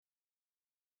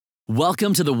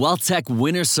Welcome to the Wealth Tech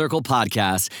Winner's Circle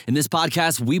podcast. In this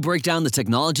podcast, we break down the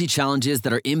technology challenges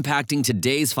that are impacting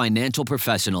today's financial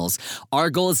professionals. Our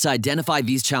goal is to identify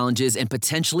these challenges and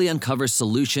potentially uncover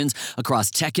solutions across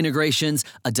tech integrations,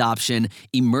 adoption,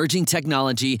 emerging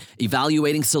technology,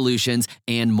 evaluating solutions,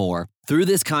 and more. Through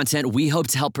this content, we hope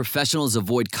to help professionals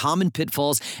avoid common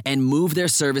pitfalls and move their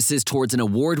services towards an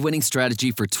award-winning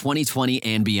strategy for 2020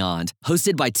 and beyond.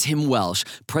 Hosted by Tim Welsh,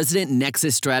 President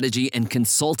Nexus Strategy and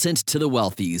consultant to the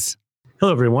Wealthies.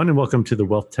 Hello, everyone, and welcome to the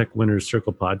Wealth Tech Winners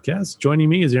Circle podcast. Joining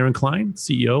me is Aaron Klein,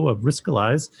 CEO of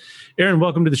Riskalyze. Aaron,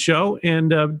 welcome to the show.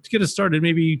 And to get us started,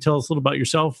 maybe tell us a little about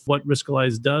yourself, what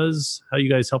Riskalyze does, how you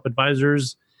guys help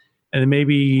advisors, and then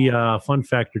maybe a fun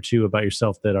fact or two about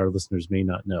yourself that our listeners may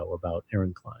not know about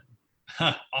Aaron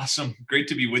Klein. Awesome. Great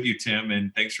to be with you, Tim,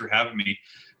 and thanks for having me.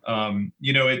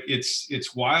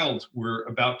 It's wild. We're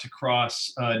about to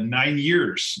cross 9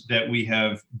 years that we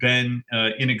have been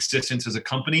in existence as a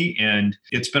company, and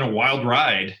it's been a wild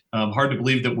ride. Hard to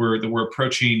believe that we're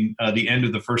approaching the end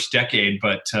of the first decade,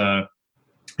 but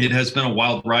it has been a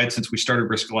wild ride since we started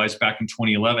Riskalyze back in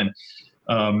 2011.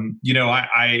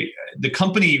 The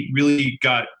company really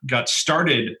got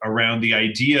started around the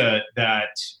idea that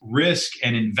risk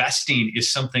and investing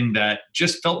is something that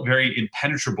just felt very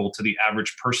impenetrable to the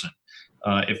average person.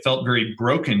 It felt very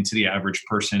broken to the average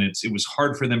person. It was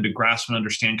hard for them to grasp and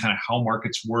understand kind of how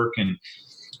markets work. And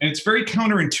it's very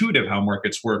counterintuitive how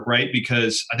markets work, right?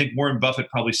 Because I think Warren Buffett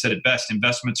probably said it best.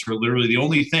 Investments are literally the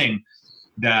only thing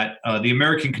that the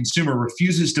American consumer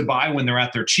refuses to buy when they're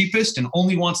at their cheapest and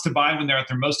only wants to buy when they're at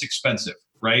their most expensive,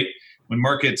 right? When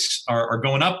markets are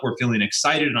going up, we're feeling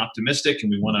excited and optimistic,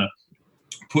 and we want to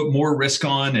put more risk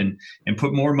on and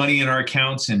put more money in our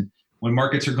accounts. And when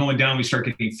markets are going down, we start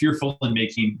getting fearful and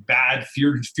making bad,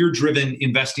 fear-driven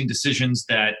investing decisions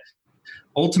that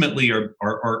ultimately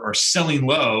are selling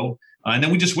low. And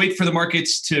then we just wait for the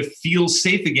markets to feel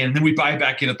safe again. And then we buy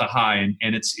back in at the high.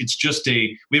 And it's just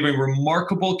we have a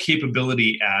remarkable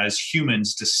capability as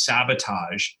humans to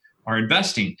sabotage our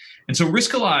investing. And so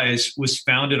Riskalyze was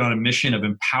founded on a mission of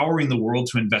empowering the world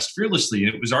to invest fearlessly.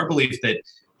 And it was our belief that,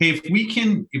 hey, if we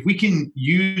can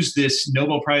use this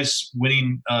Nobel Prize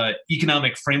winning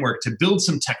economic framework to build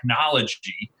some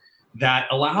technology that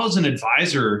allows an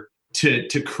advisor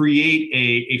to create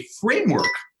a framework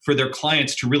for their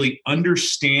clients to really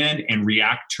understand and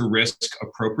react to risk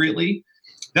appropriately,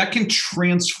 that can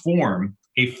transform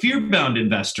a fear-bound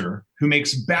investor who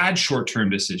makes bad short-term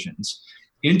decisions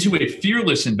into a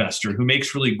fearless investor who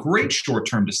makes really great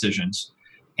short-term decisions.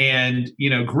 And,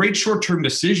 great short-term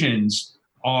decisions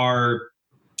are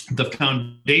the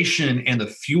foundation and the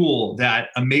fuel that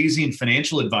amazing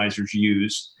financial advisors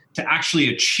use to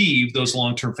actually achieve those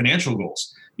long-term financial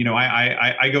goals.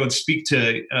 I go and speak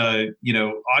to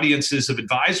audiences of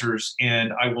advisors,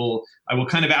 and I will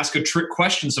kind of ask a trick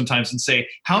question sometimes and say,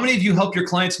 how many of you help your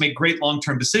clients make great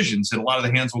long-term decisions? And a lot of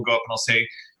the hands will go up, and I'll say,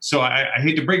 so I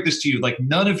hate to break this to you, like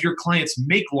none of your clients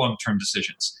make long-term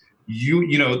decisions.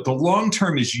 The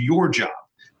long-term is your job,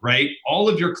 right? All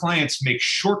of your clients make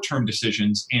short-term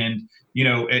decisions, and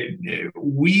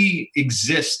we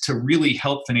exist to really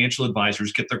help financial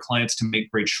advisors get their clients to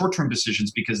make great short-term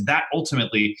decisions, because that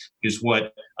ultimately is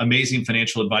what amazing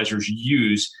financial advisors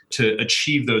use to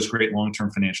achieve those great long-term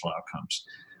financial outcomes.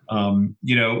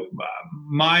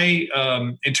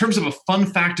 In terms of a fun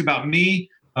fact about me,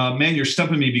 man, you're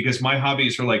stumping me, because my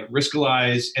hobbies are like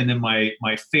Riskalyze and then my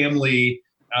family.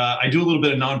 I do a little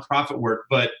bit of nonprofit work,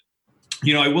 but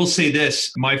I will say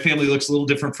this, my family looks a little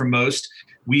different from most.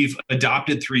 We've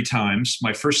adopted 3 times.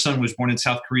 My first son was born in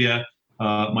South Korea.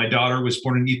 My daughter was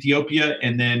born in Ethiopia.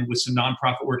 And then with some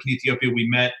nonprofit work in Ethiopia, we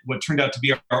met what turned out to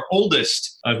be our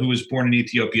oldest, who was born in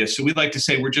Ethiopia. So we'd like to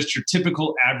say we're just your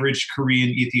typical average Korean,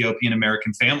 Ethiopian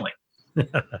American family.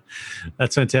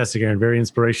 That's fantastic, Aaron. Very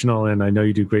inspirational. And I know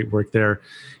you do great work there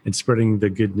in spreading the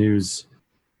good news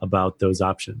about those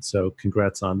options. So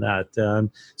congrats on that.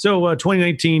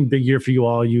 2019, big year for you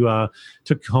all. You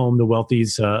took home the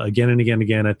Wealthies again and again and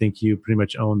again. I think you pretty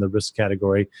much own the risk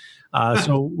category.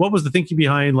 So what was the thinking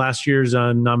behind last year's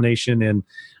nomination and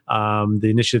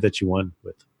the initiative that you won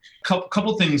with?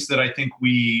 Couple things that I think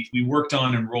we worked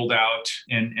on and rolled out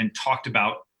and talked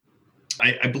about.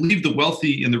 I believe the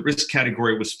Wealthy in the risk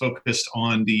category was focused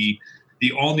on the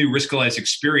all-new Riskalyze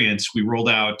experience. We rolled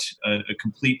out a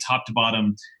complete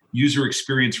top-to-bottom user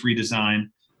experience redesign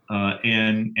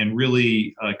and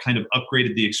really kind of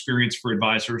upgraded the experience for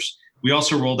advisors. We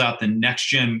also rolled out the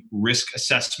next-gen risk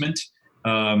assessment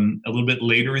a little bit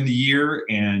later in the year.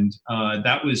 And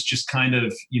that was just kind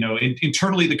of,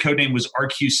 internally the code name was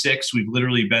RQ6. We've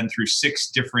literally been through 6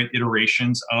 different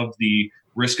iterations of the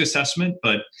risk assessment,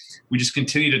 but we just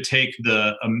continue to take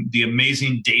the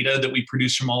amazing data that we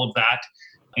produce from all of that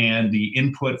and the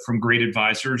input from great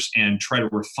advisors and try to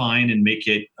refine and make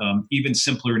it even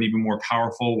simpler and even more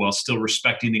powerful while still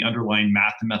respecting the underlying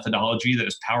math and methodology that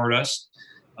has powered us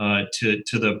to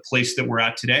the place that we're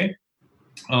at today.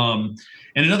 And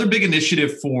another big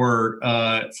initiative for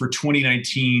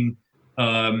 2019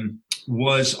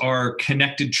 was our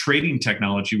connected trading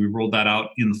technology. We rolled that out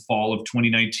in the fall of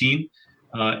 2019.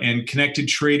 And connected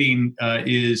trading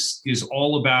is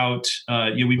all about,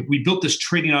 we built this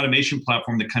trading automation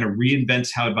platform that kind of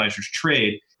reinvents how advisors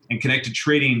trade. And connected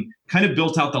trading kind of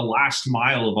built out the last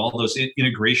mile of all those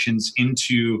integrations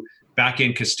into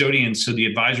back-end custodians, so the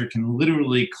advisor can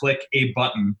literally click a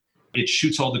button. It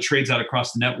shoots all the trades out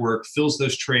across the network, fills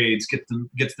those trades,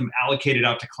 gets them allocated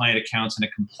out to client accounts in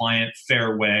a compliant,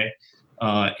 fair way.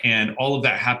 And all of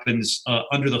that happens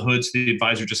under the hood, so the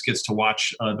advisor just gets to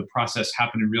watch the process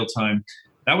happen in real time.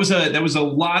 That was a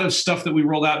lot of stuff that we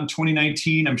rolled out in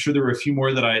 2019. I'm sure there were a few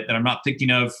more that I'm not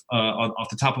thinking of off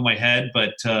the top of my head,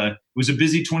 but it was a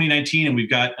busy 2019, and we've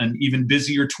got an even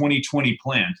busier 2020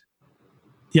 planned.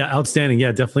 Yeah, outstanding.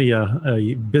 Yeah, definitely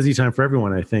a busy time for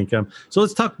everyone, I think. So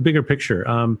let's talk bigger picture.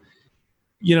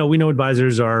 We know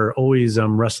advisors are always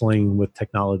wrestling with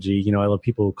technology. I love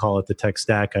people who call it the tech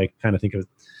stack. I kind of think of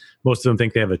most of them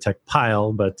think they have a tech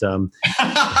pile, but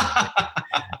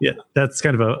yeah, that's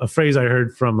kind of a phrase I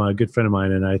heard from a good friend of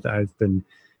mine, and I've been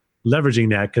leveraging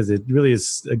that because it really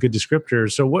is a good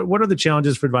descriptor. So what are the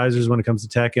challenges for advisors when it comes to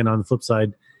tech? And on the flip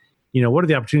side, what are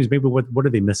the opportunities? Maybe what are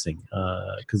they missing?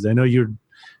 Because I know you're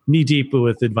knee deep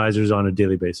with advisors on a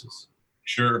daily basis.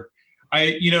 Sure.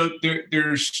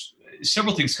 There's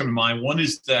several things come to mind. One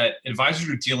is that advisors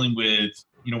are dealing with,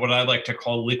 what I like to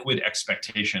call liquid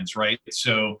expectations, right?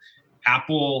 So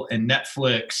Apple and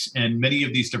Netflix and many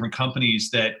of these different companies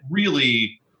that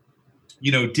really,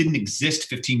 didn't exist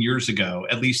 15 years ago,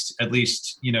 at least,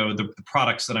 the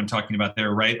products that I'm talking about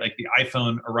there, right? Like the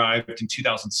iPhone arrived in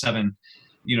 2007.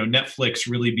 Netflix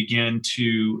really began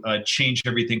to change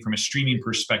everything from a streaming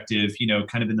perspective,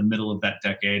 kind of in the middle of that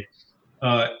decade.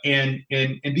 And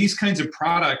these kinds of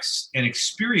products and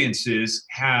experiences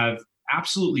have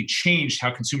absolutely changed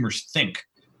how consumers think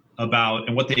about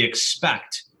and what they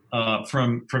expect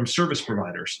from service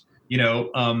providers.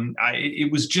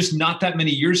 It was just not that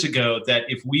many years ago that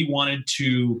if we wanted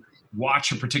to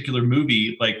watch a particular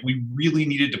movie, like we really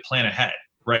needed to plan ahead,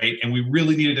 right? And we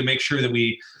really needed to make sure that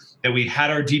we had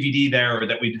our DVD there, or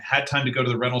that we had time to go to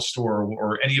the rental store,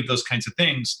 or any of those kinds of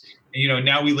things. And,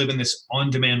 now we live in this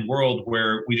on-demand world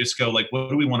where we just go like, what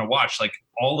do we want to watch? Like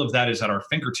all of that is at our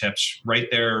fingertips right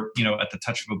there, at the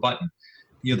touch of a button.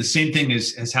 The same thing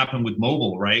has happened with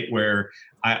mobile, right? Where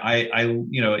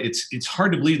it's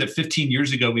hard to believe that 15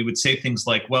 years ago we would say things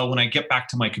like, well, when I get back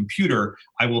to my computer,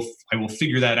 I will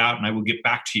figure that out and I will get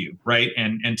back to you, right?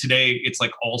 And today it's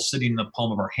like all sitting in the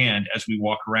palm of our hand as we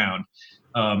walk around.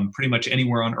 Pretty much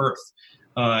anywhere on earth.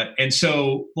 And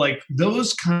so like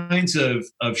those kinds of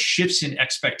shifts in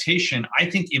expectation, I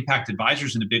think impact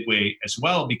advisors in a big way as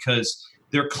well, because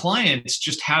their clients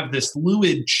just have this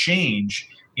fluid change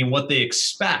in what they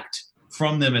expect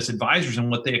from them as advisors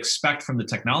and what they expect from the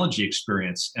technology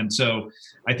experience. And so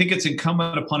I think it's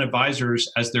incumbent upon advisors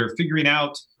as they're figuring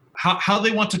out how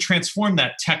they want to transform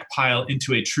that tech pile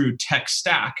into a true tech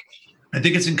stack. I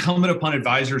think it's incumbent upon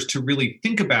advisors to really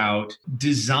think about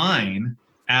design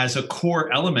as a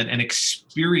core element and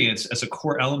experience as a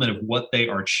core element of what they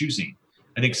are choosing.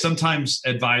 I think sometimes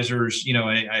advisors,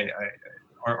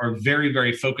 are very,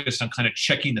 very focused on kind of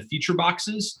checking the feature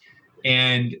boxes.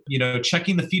 And,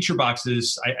 checking the feature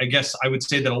boxes, I guess I would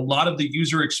say that a lot of the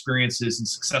user experiences in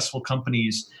successful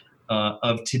companies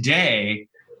of today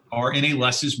are in a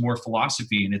less is more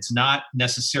philosophy. And it's not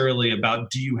necessarily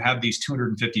about, do you have these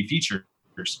 250 features?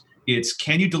 It's,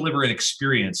 can you deliver an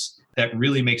experience that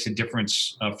really makes a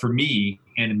difference for me,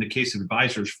 and in the case of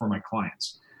advisors, for my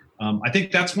clients? I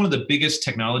think that's one of the biggest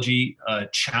technology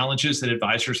challenges that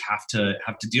advisors have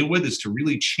to deal with, is to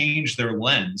really change their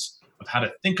lens of how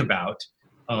to think about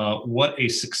what a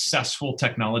successful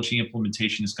technology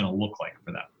implementation is going to look like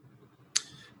for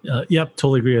them. Yep,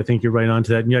 totally agree. I think you're right on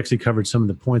to that. And you actually covered some of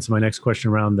the points of my next question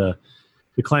around the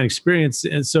client experience.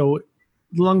 And so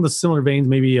along the similar veins,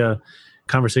 maybe a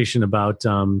conversation about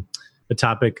a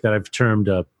topic that I've termed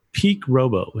peak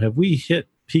robo. Have we hit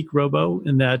peak robo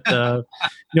in that,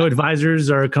 advisors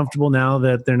are comfortable now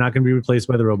that they're not going to be replaced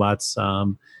by the robots?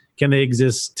 can they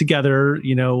exist together?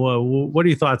 What are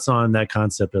your thoughts on that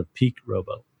concept of peak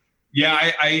robo?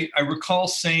 Yeah, I recall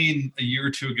saying a year or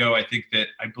two ago, I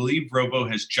believe robo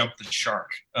has jumped the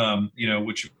shark,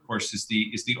 which of course is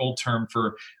the old term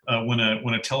for when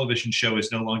a television show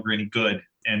is no longer any good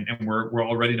and we're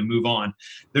all ready to move on.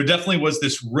 There definitely was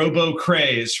this robo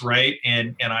craze, right?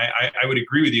 And I would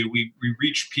agree with you. We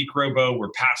reached peak robo,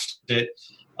 we're past it.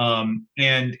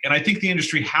 And I think the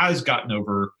industry has gotten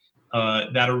over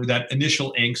that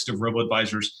initial angst of robo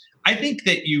advisors. I think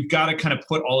that you've got to kind of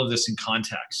put all of this in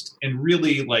context, and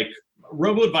really, like,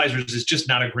 robo advisors is just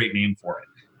not a great name for it.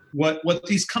 What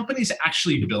these companies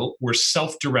actually built were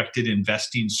self-directed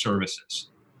investing services.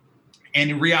 And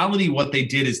in reality, what they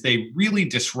did is they really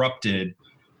disrupted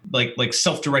like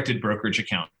self-directed brokerage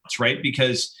accounts, right?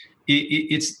 Because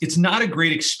it's not a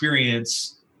great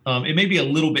experience. It may be a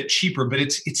little bit cheaper, but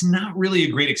it's not really a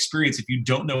great experience if you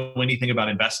don't know anything about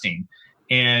investing.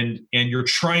 And you're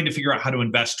trying to figure out how to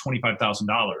invest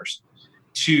 $25,000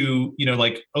 to,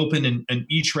 open an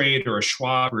E-Trade or a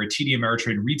Schwab or a TD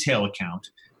Ameritrade retail account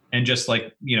and just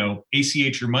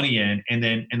ACH your money in, and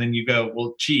then you go,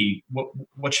 well, gee,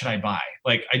 what should I buy?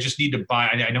 Like, I just need to buy.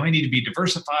 I know I need to be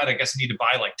diversified. I guess I need to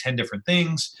buy 10 different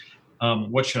things.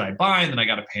 What should I buy? And then I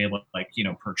got to pay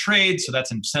per trade. So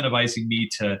that's incentivizing me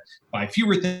to buy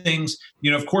fewer things.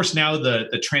 Of course, now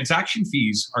the transaction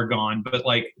fees are gone, but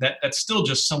that's still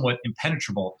just somewhat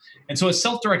impenetrable. And so a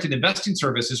self-directed investing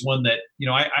service is one that,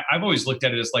 I've always looked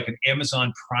at it as like an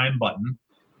Amazon Prime button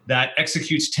that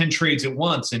executes 10 trades at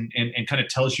once and kind of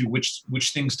tells you which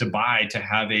things to buy to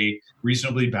have a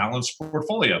reasonably balanced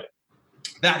portfolio.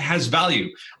 That has value.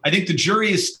 I think the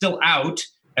jury is still out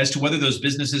as to whether those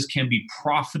businesses can be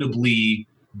profitably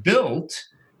built,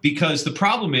 because the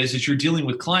problem is you're dealing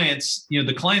with clients,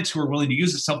 the clients who are willing to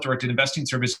use a self-directed investing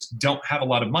service don't have a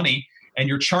lot of money, and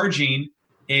you're charging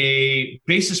a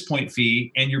basis point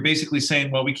fee, and you're basically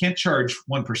saying, well, we can't charge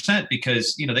 1%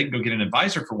 because, they can go get an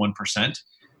advisor for 1%.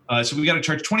 So we got to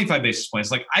charge 25 basis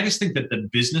points. I just think that the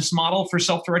business model for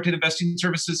self-directed investing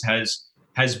services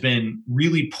has been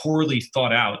really poorly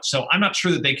thought out. So I'm not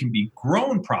sure that they can be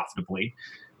grown profitably.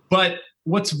 But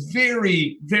what's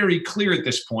very, very clear at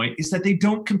this point is that they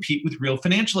don't compete with real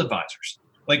financial advisors.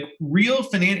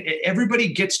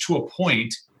 Everybody gets to a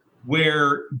point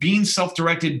where being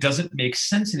self-directed doesn't make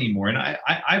sense anymore. And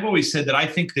I've always said that I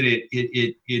think that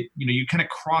you kind of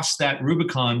cross that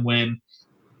Rubicon when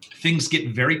things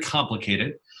get very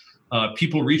complicated.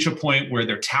 People reach a point where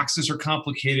their taxes are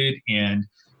complicated, and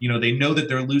they know that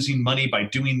they're losing money by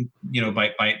doing,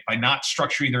 by not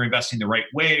structuring their investing the right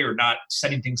way, or not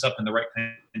setting things up in the right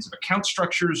kinds of account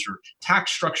structures or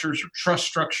tax structures or trust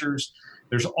structures.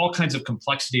 There's all kinds of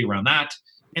complexity around that.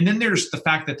 And then there's the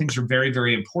fact that things are very,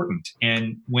 very important.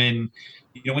 And when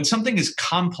something is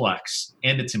complex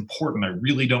and it's important, I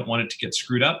really don't want it to get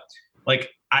screwed up.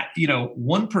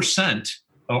 1%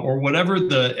 or whatever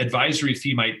the advisory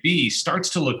fee might be starts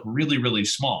to look really, really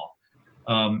small.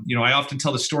 I often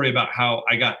tell the story about how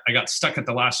I got stuck at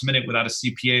the last minute without a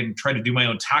CPA and tried to do my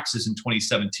own taxes in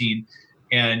 2017,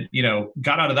 and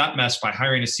got out of that mess by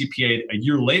hiring a CPA a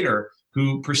year later,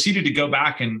 who proceeded to go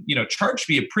back and charged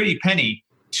me a pretty penny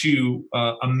to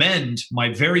amend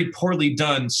my very poorly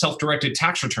done self-directed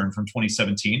tax return from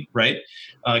 2017, right?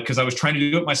 Because I was trying to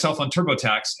do it myself on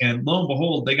TurboTax, and lo and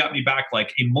behold, they got me back a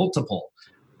multiple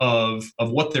of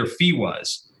what their fee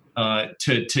was.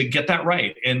 To get that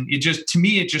right. And it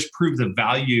just proved the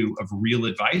value of real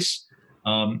advice.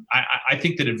 I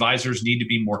think that advisors need to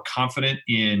be more confident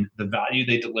in the value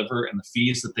they deliver and the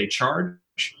fees that they charge.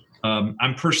 I'm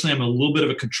a little bit of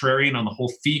a contrarian on the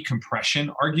whole fee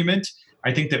compression argument.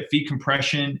 I think that fee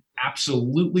compression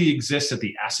absolutely exists at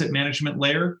the asset management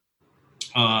layer.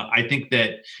 I think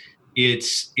that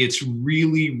it's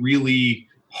really, really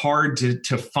hard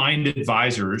to find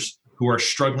advisors who are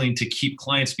struggling to keep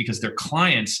clients because their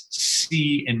clients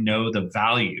see and know the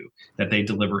value that they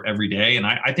deliver every day. And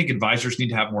I think advisors need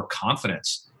to have more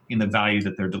confidence in the value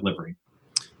that they're delivering.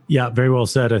 Yeah, very well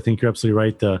said. I think you're absolutely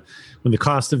right. When the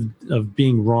cost of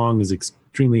being wrong is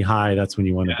extremely high, that's when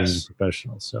you want to bring in a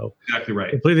professional. So exactly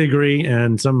right. Completely agree.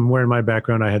 And somewhere in my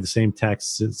background, I had the same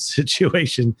tax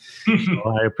situation. So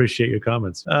I appreciate your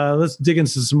comments. Let's dig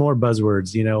into some more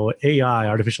buzzwords. AI,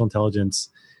 artificial intelligence.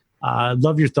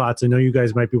 Love your thoughts. I know you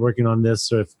guys might be working on this,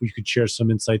 so if you could share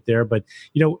some insight there. But,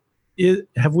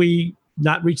 have we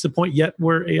not reached the point yet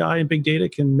where AI and big data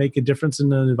can make a difference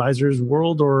in an advisor's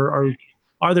world? Or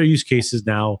are there use cases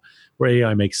now where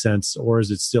AI makes sense? Or is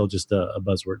it still just a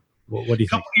buzzword? What do you think?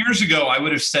 A couple years ago, I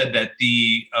would have said that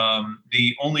the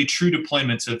only true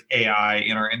deployments of AI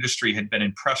in our industry had been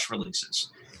in press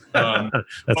releases.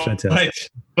 That's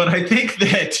fantastic. But I think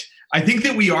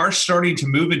that we are starting to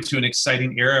move into an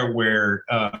exciting era where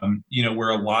where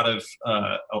a lot of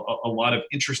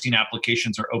interesting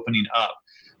applications are opening up.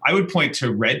 I would point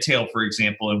to Redtail, for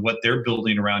example, and what they're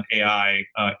building around AI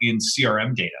in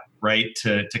CRM data, right?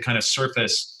 To kind of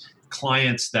surface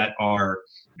clients that are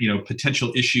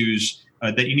potential issues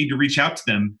that you need to reach out to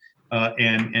them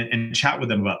and chat with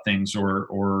them about things,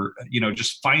 or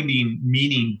just finding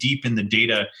meaning deep in the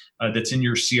data that's in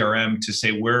your CRM to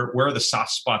say where are the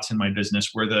soft spots in my business,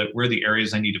 where are the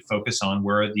areas I need to focus on,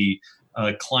 where are the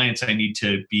clients I need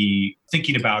to be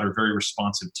thinking about or very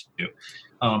responsive to.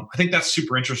 I think that's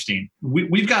super interesting.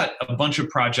 We've got a bunch of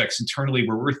projects internally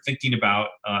where we're thinking about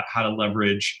how to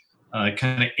leverage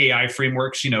kind of AI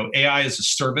frameworks. AI as a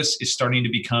service is starting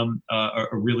to become a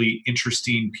really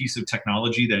interesting piece of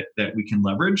technology that we can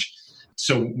leverage.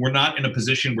 So we're not in a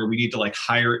position where we need to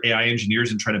hire AI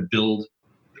engineers and try to build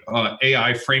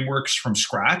AI frameworks from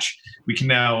scratch. We can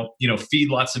now, feed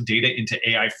lots of data into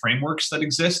AI frameworks that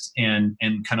exist and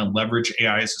kind of leverage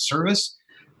AI as a service.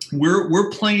 We're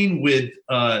playing with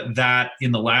that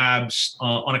in the labs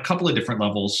on a couple of different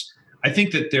levels. I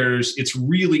think that it's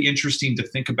really interesting to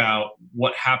think about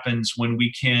what happens when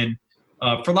we can,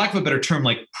 for lack of a better term,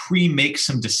 pre-make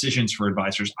some decisions for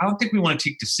advisors. I don't think we want to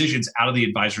take decisions out of the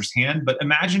advisor's hand, but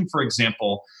imagine, for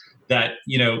example, that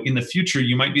in the future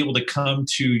you might be able to come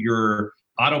to your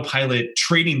autopilot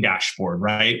trading dashboard,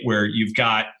 right, where you've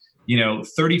got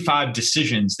 35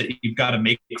 decisions that you've got to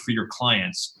make for your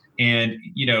clients. And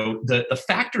the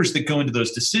factors that go into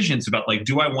those decisions about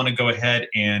do I want to go ahead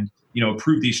and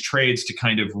approve these trades to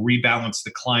kind of rebalance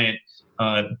the client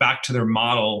back to their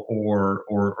model or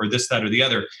this, that, or the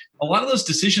other. A lot of those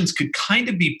decisions could kind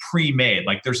of be pre-made.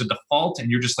 There's a default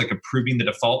and you're just approving the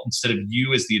default instead of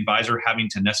you as the advisor having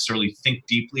to necessarily think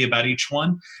deeply about each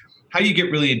one. How do you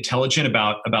get really intelligent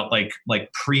about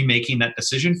pre-making that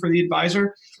decision for the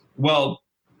advisor? Well,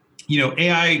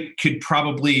 AI could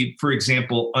probably, for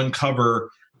example, uncover,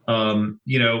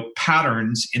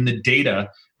 patterns in the data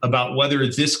about whether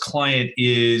this client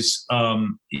is,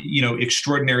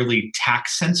 extraordinarily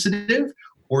tax sensitive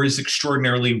or is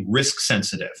extraordinarily risk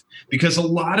sensitive. Because a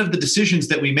lot of the decisions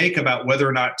that we make about whether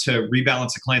or not to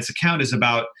rebalance a client's account is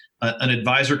about an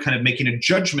advisor kind of making a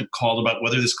judgment call about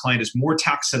whether this client is more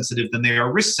tax sensitive than they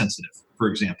are risk sensitive, for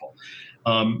example.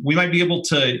 We might be able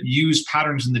to use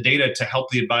patterns in the data to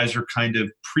help the advisor kind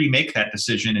of pre-make that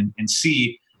decision and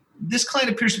see this client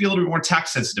appears to be a little bit more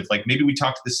tax sensitive. Maybe we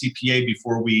talk to the CPA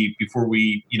before we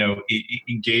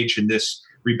engage in this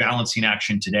rebalancing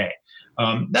action today.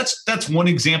 That's one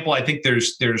example. I think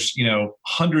there's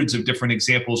hundreds of different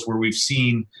examples where we've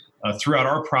seen throughout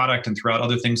our product and throughout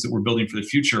other things that we're building for the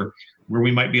future, where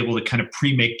we might be able to kind of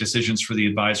pre-make decisions for the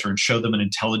advisor and show them an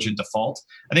intelligent default.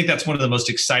 I think that's one of the most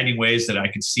exciting ways that I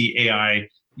could see AI,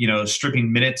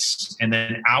 stripping minutes and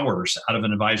then hours out of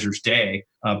an advisor's day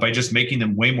by just making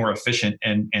them way more efficient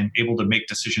and able to make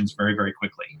decisions very, very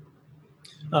quickly.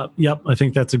 Yep, I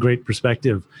think that's a great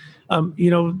perspective.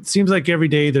 It seems like every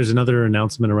day there's another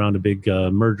announcement around a big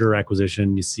merger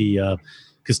acquisition. You see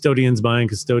custodians buying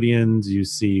custodians. You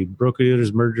see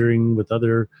broker-dealers merging with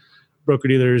other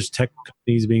broker-dealers, tech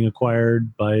companies being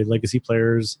acquired by legacy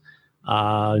players.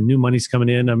 New money's coming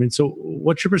in. So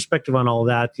what's your perspective on all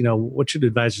that? What should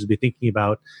advisors be thinking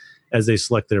about as they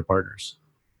select their partners?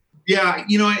 Yeah,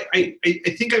 I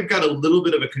think I've got a little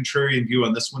bit of a contrarian view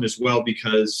on this one as well,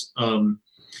 because, I've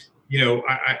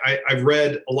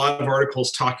read a lot of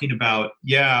articles talking about,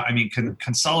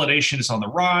 consolidation is on the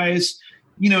rise.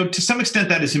 To some extent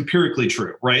that is empirically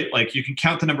true, right? You can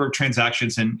count the number of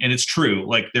transactions and it's true.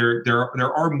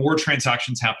 There are more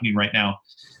transactions happening right now.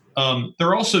 There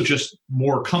are also just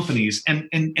more companies. And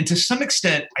to some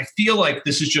extent, I feel like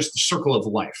this is just the circle of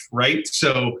life, right?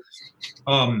 So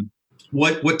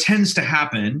what tends to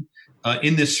happen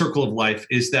in this circle of life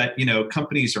is that,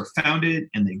 companies are founded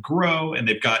and they grow and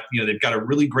they've got a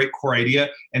really great core idea.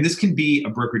 And this can be a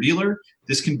broker-dealer,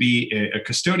 this can be a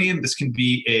custodian, this can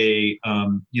be a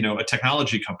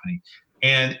technology company.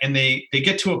 And they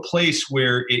get to a place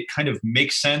where it kind of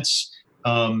makes sense.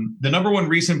 The number one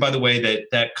reason, by the way,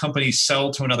 that companies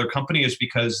sell to another company is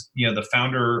because the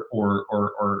founder or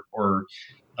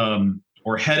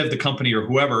head of the company or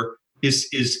whoever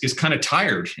is kind of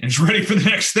tired and is ready for the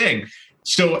next thing.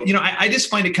 So I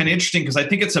just find it kind of interesting because I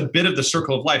think it's a bit of the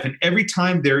circle of life. And every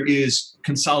time there is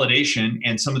consolidation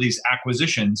and some of these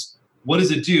acquisitions, what does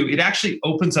it do? It actually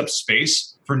opens up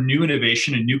space for new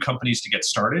innovation and new companies to get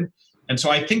started. And so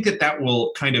I think that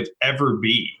will kind of ever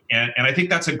be. And I think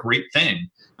that's a great thing.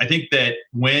 I think that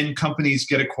when companies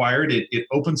get acquired, it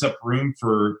opens up room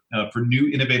for new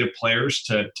innovative players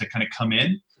to kind of come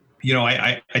in.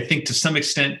 I think to some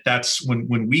extent that's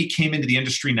when we came into the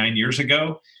industry 9 years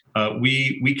ago,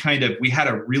 we had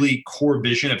a really core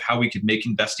vision of how we could make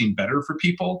investing better for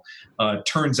people.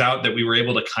 Turns out that we were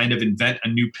able to kind of invent a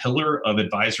new pillar of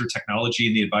advisor technology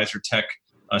in the advisor tech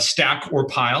stack or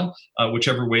pile,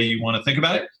 whichever way you want to think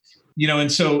about it. And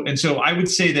so I would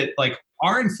say that like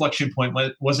our inflection point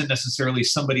wasn't necessarily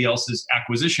somebody else's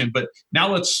acquisition, but now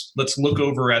let's look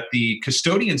over at the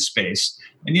custodian space.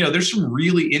 And there's some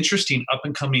really interesting up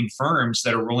and coming firms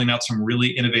that are rolling out some really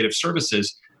innovative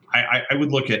services. I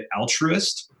would look at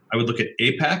Altruist. I would look at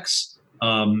Apex.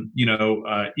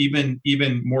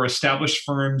 Even more established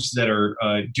firms that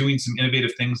are doing some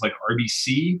innovative things like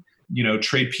RBC.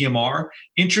 Trade PMR,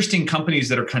 interesting companies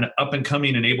that are kind of up and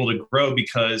coming and able to grow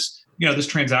because, this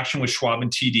transaction with Schwab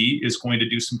and TD is going to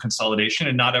do some consolidation,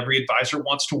 and not every advisor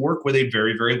wants to work with a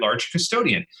very, very large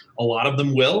custodian. A lot of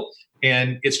them will.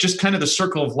 And it's just kind of the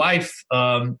circle of life.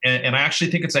 And I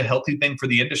actually think it's a healthy thing for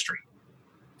the industry.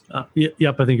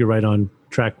 Yep. I think you're right on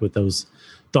track with those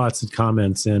thoughts and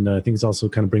comments. And I think it also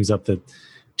kind of brings up that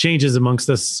changes amongst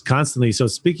us constantly. So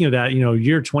speaking of that,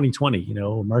 year 2020, a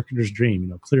marketer's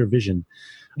dream, clear vision.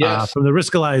 Yes. From the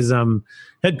Riskalyze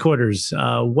headquarters,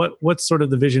 what's sort of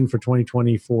the vision for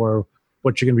 2020 for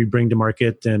what you're going to be bringing to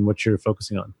market and what you're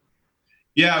focusing on?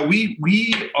 Yeah, we've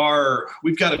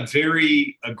got a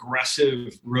very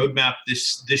aggressive roadmap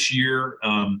this year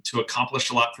to accomplish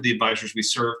a lot for the advisors we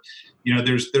serve.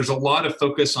 There's a lot of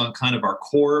focus on kind of our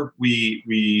core.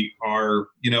 We are,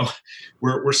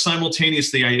 we're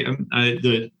simultaneously.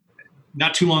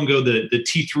 Not too long ago, the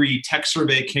T3 tech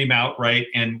survey came out, right?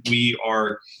 And the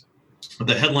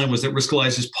headline was that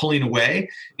Riskalyze is pulling away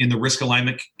in the risk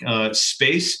alignment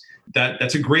space.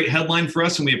 That's a great headline for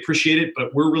us and we appreciate it,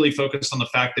 but we're really focused on the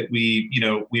fact that we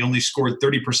only scored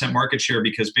 30% market share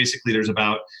because basically there's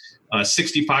about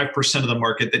 65% of the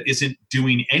market that isn't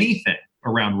doing anything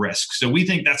around risk. So we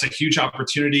think that's a huge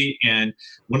opportunity. And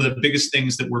one of the biggest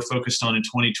things that we're focused on in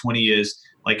 2020 is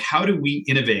like, how do we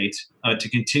innovate to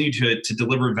continue to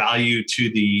deliver value to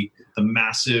the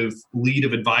massive lead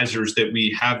of advisors that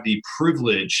we have the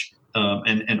privilege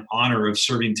and honor of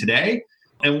serving today?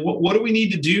 And what do we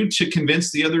need to do to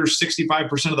convince the other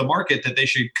 65% of the market that they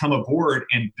should come aboard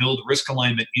and build risk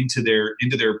alignment into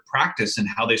their practice and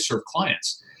how they serve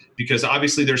clients? Because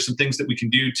obviously there's some things that we can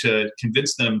do to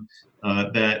convince them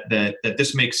that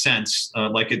this makes sense,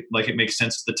 like it makes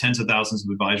sense to the tens of thousands of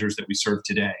advisors that we serve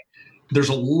today. There's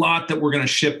a lot that we're going to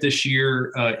ship this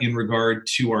year in regard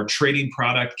to our trading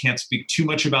product. Can't speak too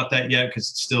much about that yet because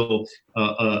it's still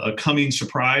a coming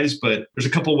surprise. But there's a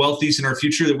couple wealthies in our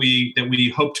future that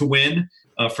we hope to win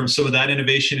from some of that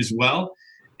innovation as well.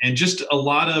 And just a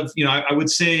lot of, I would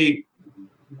say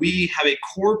we have a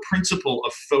core principle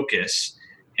of focus.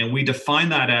 And we define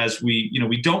that as we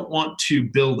don't want to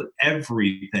build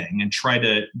everything and try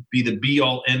to be the be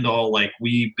all end all, like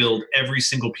we build every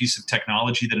single piece of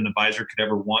technology that an advisor could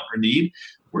ever want or need.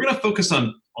 We're going to focus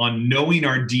on knowing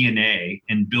our DNA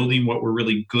and building what we're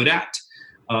really good at.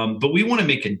 But we want to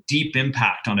make a deep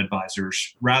impact on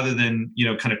advisors rather than,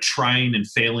 kind of trying and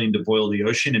failing to boil the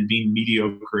ocean and being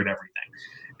mediocre at everything.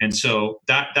 And so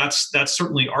that's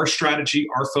certainly our strategy,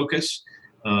 our focus.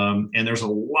 And there's a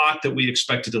lot that we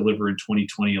expect to deliver in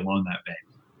 2020 along that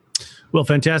vein. Well,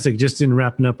 fantastic. Just in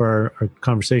wrapping up our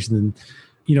conversation,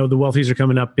 the Wealthies are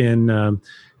coming up in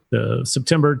the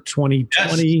September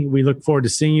 2020. Yes. We look forward to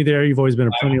seeing you there. You've always been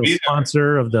a perennial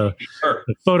sponsor of the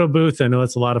photo booth. I know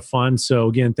that's a lot of fun. So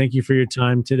again, thank you for your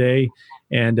time today.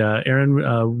 And Aaron,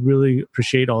 really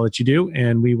appreciate all that you do.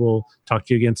 And we will talk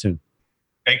to you again soon.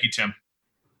 Thank you, Tim.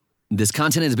 This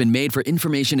content has been made for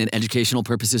information and educational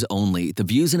purposes only. The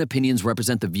views and opinions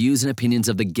represent the views and opinions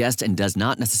of the guest and does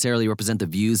not necessarily represent the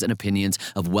views and opinions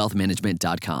of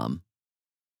wealthmanagement.com.